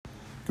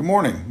Good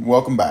morning.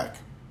 Welcome back.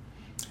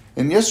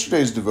 In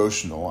yesterday's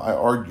devotional, I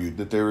argued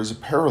that there is a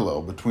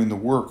parallel between the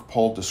work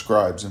Paul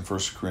describes in 1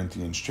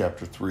 Corinthians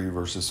chapter 3,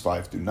 verses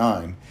 5 through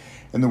 9,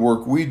 and the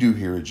work we do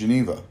here at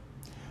Geneva.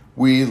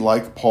 We,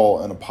 like Paul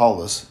and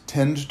Apollos,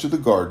 tend to the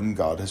garden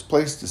God has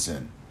placed us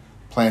in,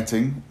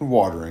 planting and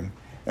watering,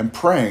 and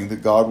praying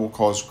that God will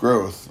cause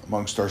growth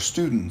amongst our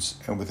students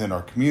and within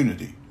our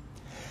community.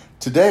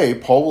 Today,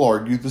 Paul will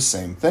argue the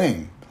same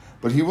thing,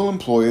 but he will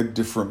employ a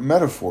different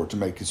metaphor to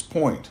make his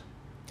point.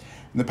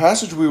 In the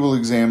passage we will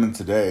examine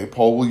today,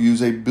 Paul will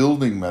use a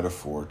building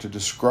metaphor to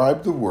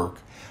describe the work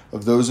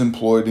of those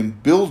employed in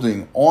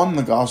building on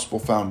the gospel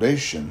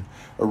foundation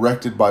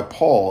erected by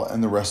Paul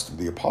and the rest of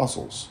the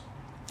apostles.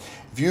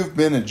 If you have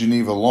been at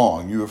Geneva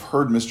long, you have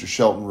heard Mr.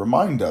 Shelton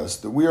remind us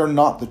that we are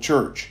not the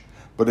church,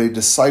 but a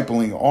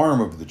discipling arm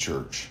of the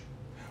church.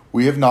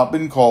 We have not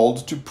been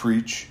called to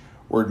preach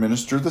or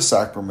administer the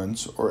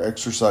sacraments or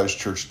exercise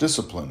church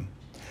discipline,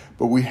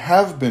 but we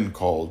have been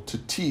called to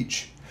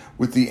teach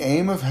with the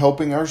aim of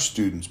helping our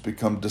students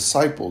become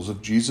disciples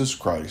of Jesus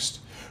Christ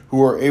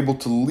who are able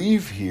to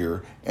leave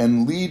here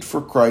and lead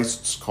for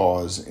Christ's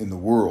cause in the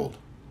world.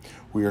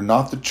 We are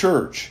not the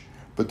church,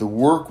 but the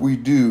work we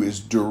do is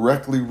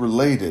directly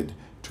related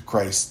to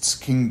Christ's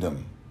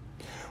kingdom.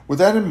 With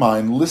that in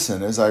mind,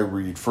 listen as I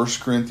read 1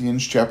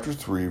 Corinthians chapter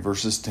 3,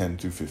 verses 10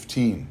 through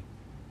 15.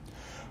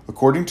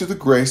 According to the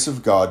grace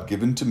of God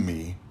given to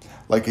me,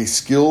 like a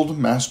skilled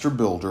master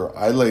builder,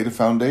 I laid a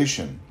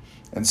foundation,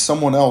 and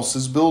someone else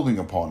is building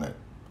upon it.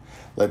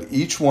 Let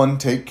each one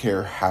take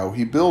care how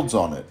he builds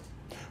on it.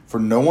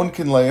 For no one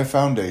can lay a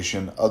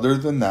foundation other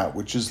than that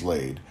which is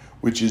laid,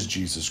 which is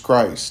Jesus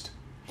Christ.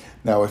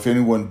 Now if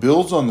anyone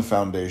builds on the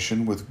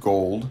foundation with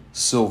gold,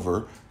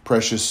 silver,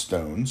 precious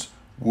stones,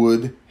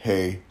 wood,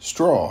 hay,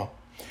 straw,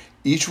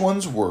 each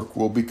one's work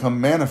will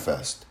become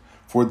manifest,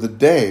 for the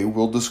day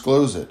will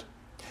disclose it,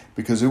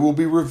 because it will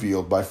be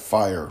revealed by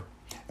fire,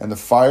 and the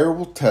fire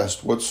will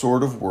test what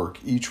sort of work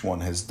each one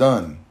has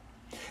done.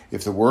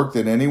 If the work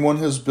that anyone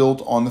has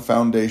built on the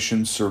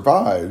foundation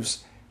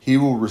survives, he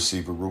will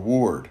receive a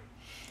reward.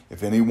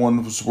 If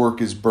anyone's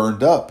work is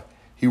burned up,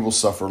 he will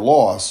suffer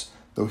loss,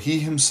 though he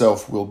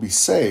himself will be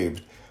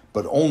saved,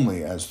 but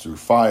only as through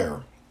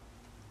fire.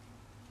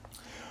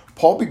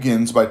 Paul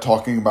begins by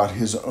talking about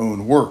his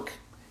own work.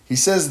 He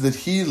says that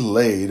he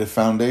laid a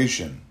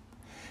foundation.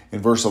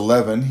 In verse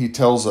 11, he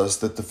tells us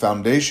that the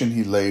foundation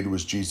he laid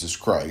was Jesus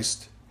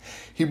Christ.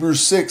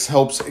 Hebrews 6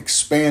 helps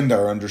expand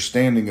our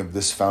understanding of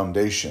this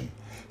foundation,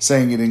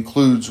 saying it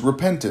includes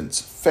repentance,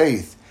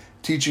 faith,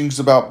 teachings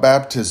about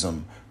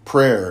baptism,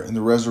 prayer and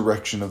the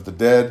resurrection of the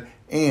dead,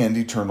 and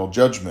eternal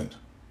judgment.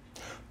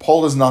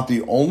 Paul is not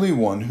the only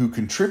one who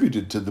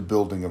contributed to the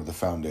building of the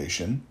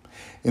foundation.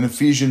 In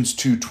Ephesians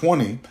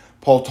 2:20,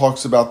 Paul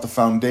talks about the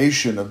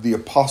foundation of the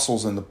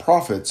apostles and the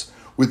prophets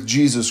with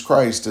Jesus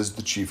Christ as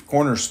the chief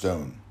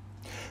cornerstone.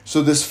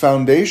 So this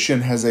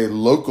foundation has a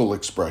local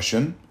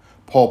expression.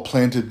 Paul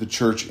planted the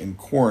church in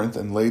Corinth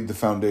and laid the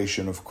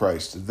foundation of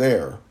Christ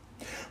there.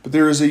 But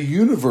there is a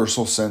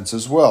universal sense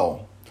as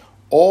well.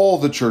 All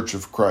the church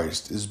of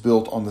Christ is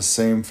built on the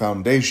same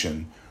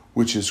foundation,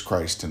 which is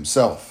Christ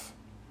himself.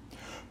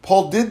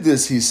 Paul did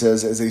this, he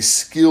says, as a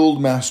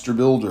skilled master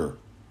builder.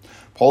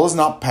 Paul is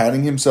not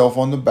patting himself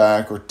on the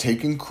back or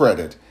taking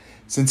credit,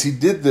 since he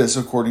did this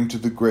according to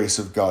the grace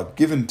of God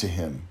given to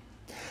him.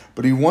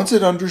 But he wants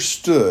it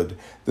understood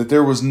that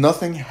there was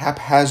nothing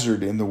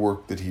haphazard in the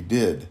work that he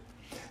did.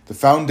 The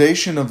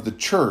foundation of the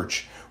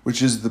church,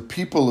 which is the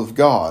people of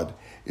God,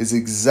 is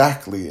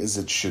exactly as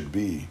it should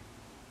be.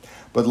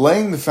 But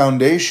laying the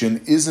foundation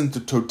isn't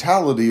the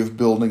totality of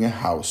building a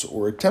house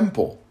or a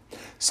temple.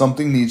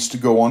 Something needs to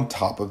go on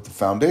top of the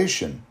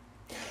foundation.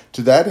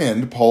 To that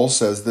end, Paul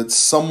says that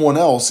someone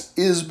else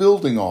is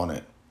building on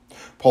it.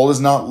 Paul is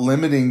not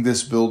limiting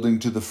this building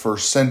to the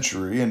first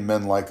century and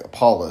men like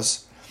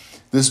Apollos.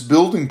 This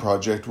building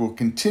project will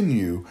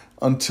continue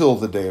until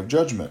the day of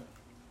judgment.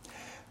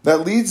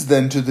 That leads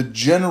then to the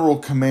general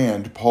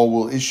command Paul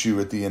will issue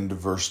at the end of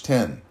verse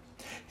 10.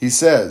 He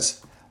says,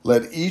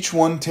 "Let each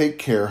one take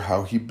care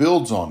how he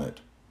builds on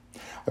it."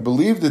 I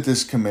believe that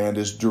this command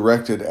is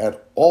directed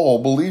at all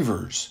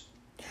believers.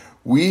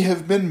 We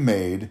have been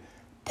made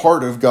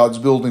part of God's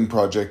building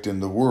project in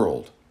the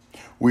world.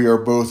 We are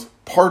both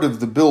part of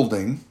the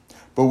building,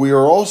 but we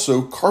are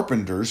also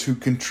carpenters who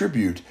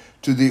contribute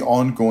to the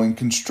ongoing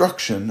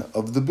construction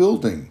of the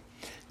building.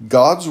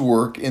 God's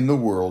work in the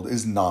world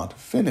is not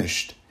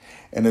finished.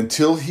 And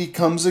until he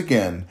comes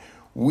again,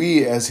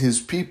 we as his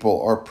people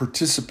are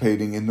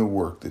participating in the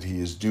work that he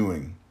is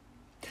doing.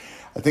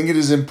 I think it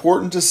is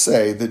important to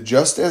say that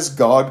just as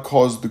God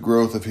caused the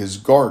growth of his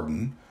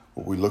garden,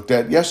 what we looked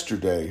at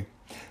yesterday,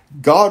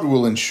 God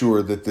will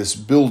ensure that this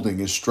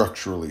building is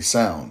structurally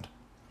sound.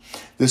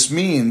 This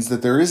means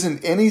that there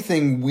isn't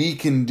anything we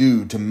can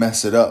do to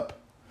mess it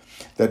up.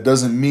 That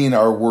doesn't mean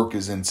our work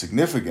is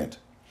insignificant.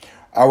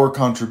 Our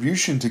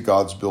contribution to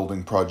God's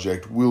building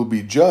project will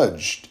be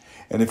judged,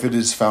 and if it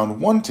is found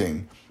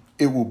wanting,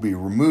 it will be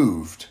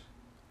removed.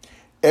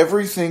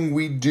 everything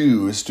we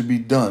do is to be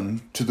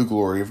done to the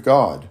glory of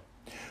God,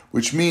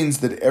 which means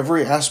that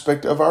every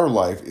aspect of our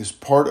life is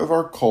part of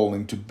our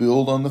calling to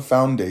build on the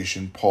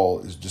foundation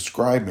Paul is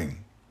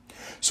describing.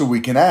 So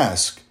we can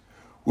ask,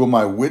 will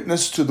my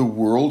witness to the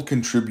world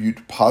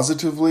contribute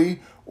positively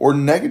or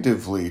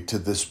negatively to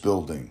this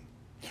building?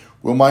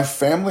 Will my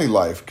family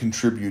life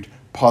contribute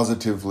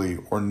positively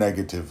or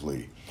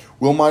negatively?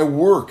 Will my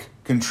work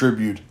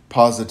contribute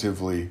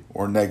positively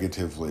or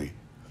negatively?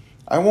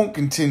 I won't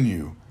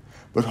continue,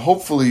 but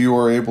hopefully you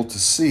are able to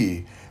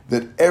see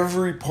that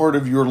every part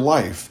of your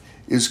life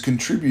is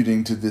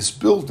contributing to this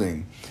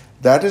building.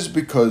 That is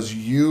because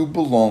you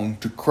belong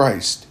to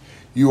Christ.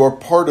 You are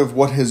part of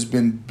what has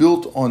been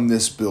built on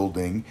this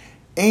building,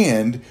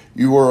 and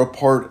you are a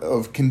part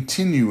of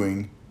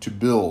continuing to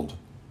build.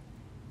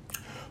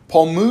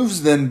 Paul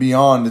moves then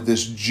beyond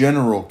this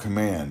general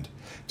command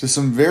to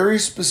some very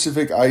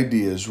specific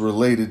ideas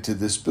related to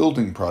this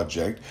building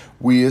project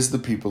we as the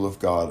people of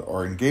God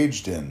are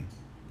engaged in.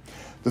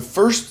 The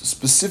first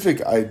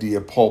specific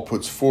idea Paul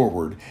puts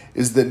forward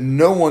is that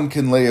no one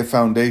can lay a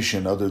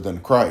foundation other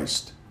than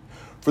Christ.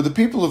 For the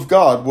people of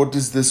God, what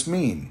does this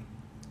mean?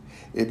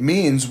 It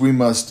means we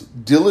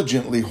must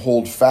diligently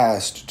hold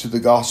fast to the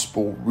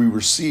gospel we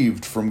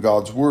received from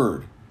God's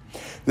word.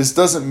 This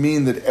doesn't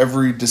mean that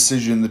every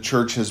decision the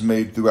church has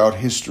made throughout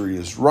history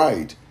is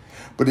right,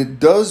 but it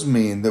does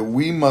mean that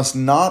we must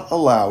not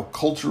allow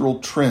cultural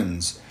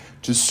trends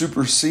to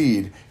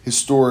supersede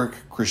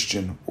historic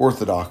Christian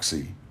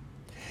orthodoxy.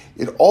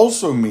 It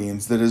also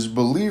means that as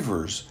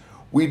believers,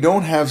 we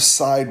don't have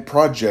side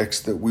projects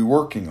that we're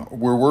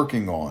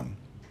working on.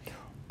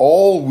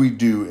 All we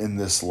do in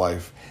this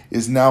life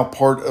is now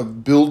part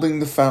of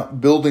building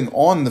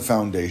on the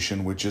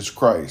foundation, which is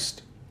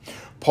Christ.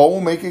 Paul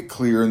will make it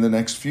clear in the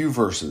next few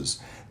verses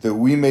that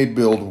we may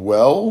build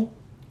well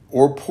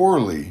or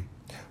poorly,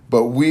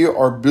 but we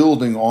are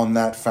building on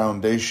that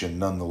foundation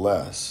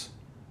nonetheless.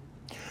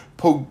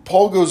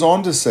 Paul goes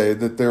on to say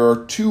that there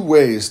are two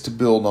ways to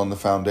build on the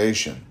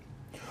foundation.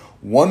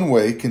 One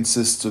way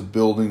consists of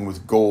building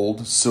with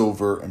gold,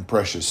 silver, and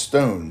precious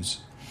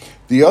stones.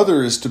 The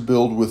other is to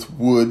build with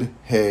wood,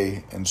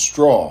 hay, and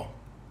straw.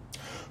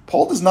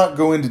 Paul does not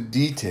go into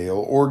detail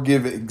or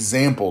give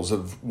examples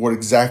of what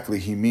exactly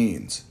he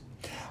means.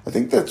 I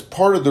think that's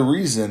part of the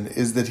reason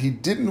is that he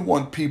didn't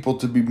want people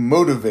to be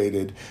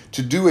motivated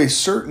to do a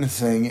certain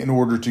thing in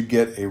order to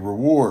get a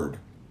reward.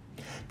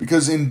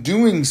 Because in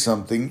doing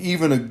something,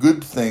 even a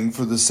good thing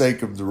for the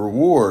sake of the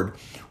reward,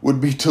 would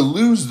be to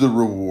lose the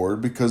reward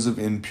because of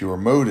impure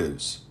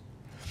motives.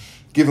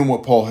 Given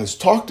what Paul has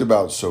talked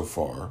about so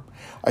far,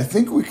 I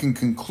think we can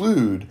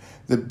conclude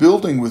that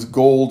building with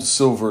gold,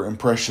 silver, and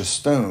precious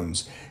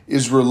stones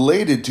is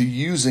related to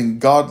using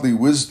godly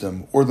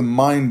wisdom or the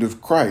mind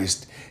of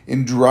Christ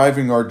in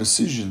driving our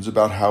decisions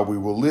about how we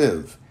will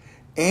live,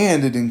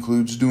 and it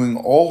includes doing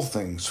all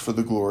things for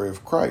the glory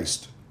of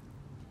Christ.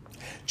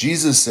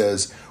 Jesus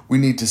says we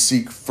need to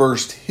seek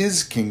first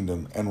His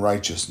kingdom and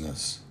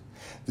righteousness.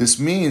 This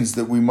means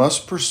that we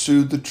must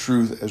pursue the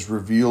truth as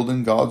revealed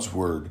in God's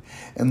Word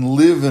and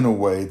live in a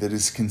way that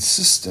is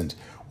consistent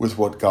with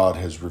what God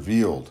has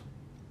revealed.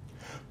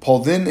 Paul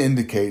then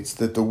indicates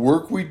that the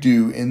work we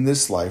do in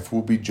this life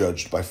will be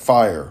judged by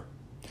fire.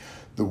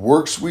 The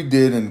works we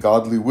did in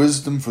godly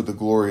wisdom for the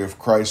glory of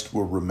Christ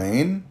will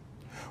remain,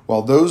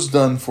 while those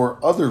done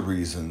for other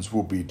reasons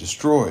will be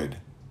destroyed.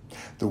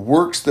 The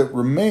works that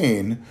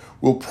remain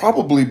will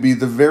probably be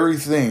the very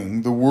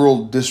thing the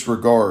world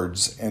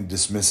disregards and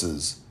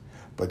dismisses.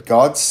 But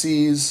God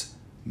sees,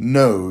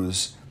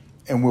 knows,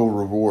 and will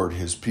reward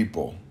His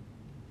people.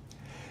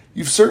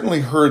 You've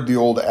certainly heard the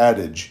old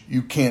adage,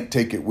 you can't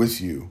take it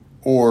with you,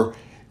 or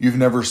you've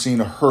never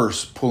seen a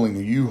hearse pulling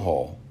a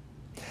U-Haul.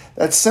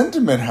 That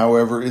sentiment,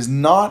 however, is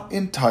not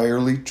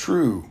entirely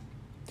true.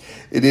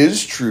 It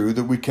is true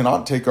that we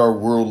cannot take our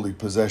worldly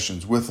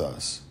possessions with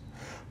us.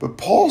 But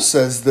Paul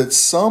says that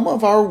some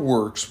of our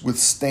works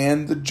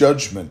withstand the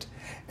judgment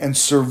and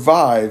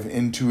survive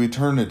into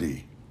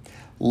eternity.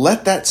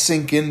 Let that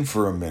sink in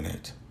for a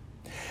minute.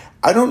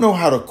 I don't know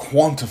how to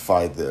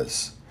quantify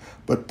this,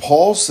 but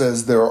Paul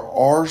says there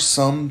are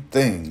some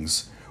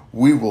things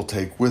we will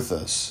take with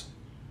us.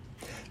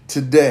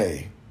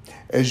 Today,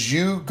 as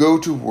you go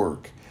to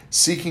work,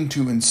 seeking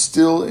to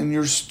instill in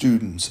your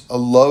students a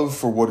love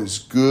for what is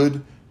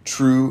good,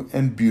 true,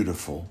 and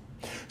beautiful,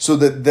 so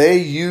that they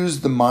use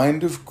the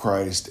mind of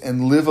Christ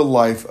and live a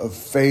life of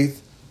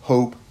faith,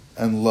 hope,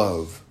 and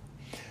love,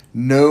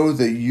 know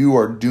that you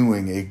are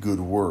doing a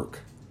good work.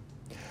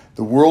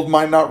 The world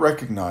might not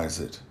recognize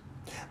it,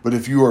 but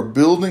if you are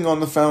building on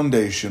the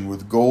foundation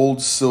with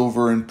gold,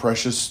 silver, and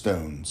precious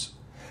stones,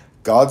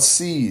 God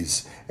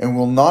sees and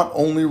will not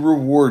only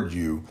reward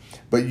you,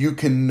 but you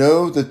can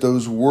know that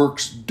those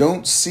works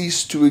don't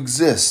cease to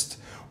exist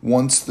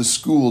once the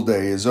school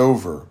day is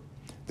over.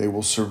 They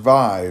will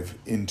survive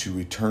into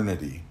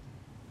eternity.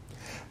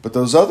 But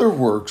those other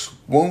works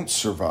won't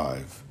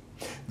survive.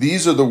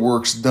 These are the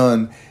works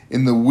done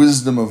in the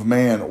wisdom of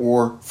man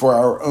or for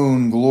our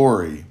own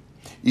glory.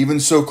 Even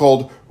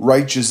so-called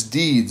righteous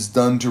deeds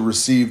done to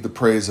receive the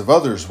praise of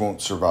others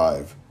won't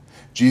survive.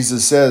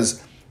 Jesus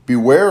says,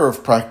 "Beware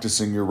of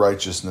practicing your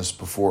righteousness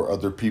before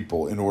other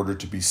people in order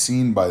to be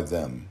seen by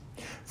them,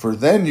 for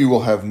then you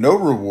will have no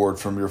reward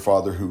from your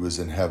Father who is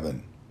in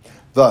heaven."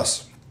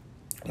 Thus,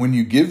 when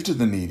you give to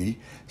the needy,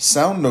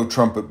 sound no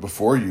trumpet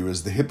before you,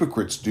 as the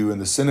hypocrites do in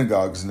the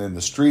synagogues and in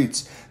the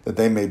streets, that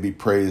they may be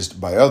praised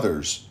by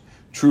others.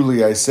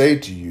 Truly I say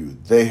to you,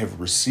 they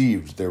have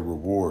received their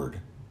reward.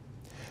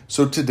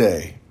 So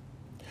today,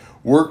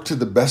 work to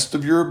the best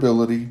of your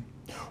ability,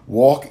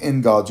 walk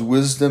in God's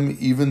wisdom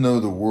even though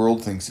the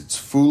world thinks it's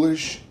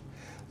foolish,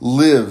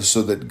 live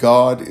so that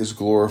God is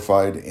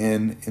glorified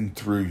in and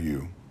through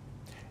you,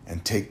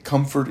 and take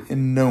comfort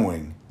in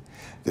knowing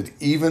that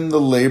even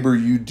the labor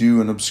you do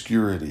in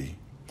obscurity,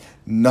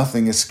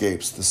 nothing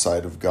escapes the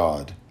sight of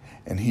God,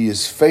 and He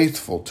is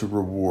faithful to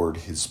reward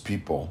His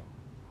people.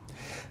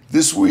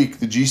 This week,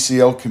 the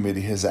GCL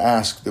committee has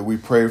asked that we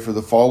pray for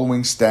the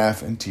following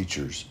staff and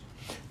teachers: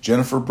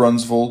 Jennifer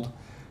Brunsvold,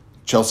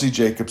 Chelsea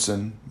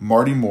Jacobson,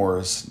 Marty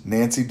Morris,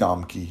 Nancy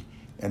Domke,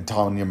 and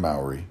Tanya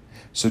Mowry.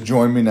 So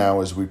join me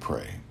now as we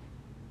pray.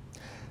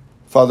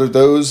 Father,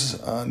 those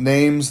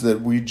names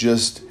that we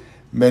just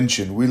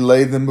mentioned, we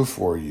lay them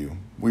before you.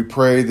 We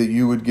pray that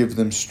you would give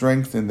them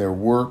strength in their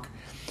work,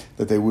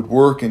 that they would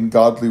work in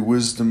godly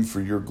wisdom for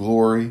your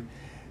glory,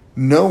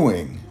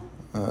 knowing,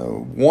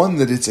 one,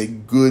 that it's a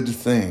good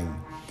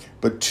thing,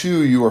 but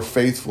two, you are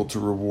faithful to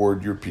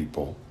reward your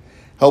people.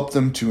 Help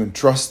them to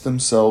entrust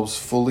themselves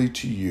fully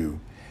to you,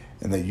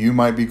 and that you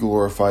might be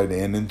glorified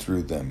in and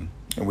through them.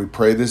 And we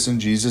pray this in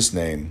Jesus'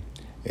 name.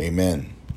 Amen.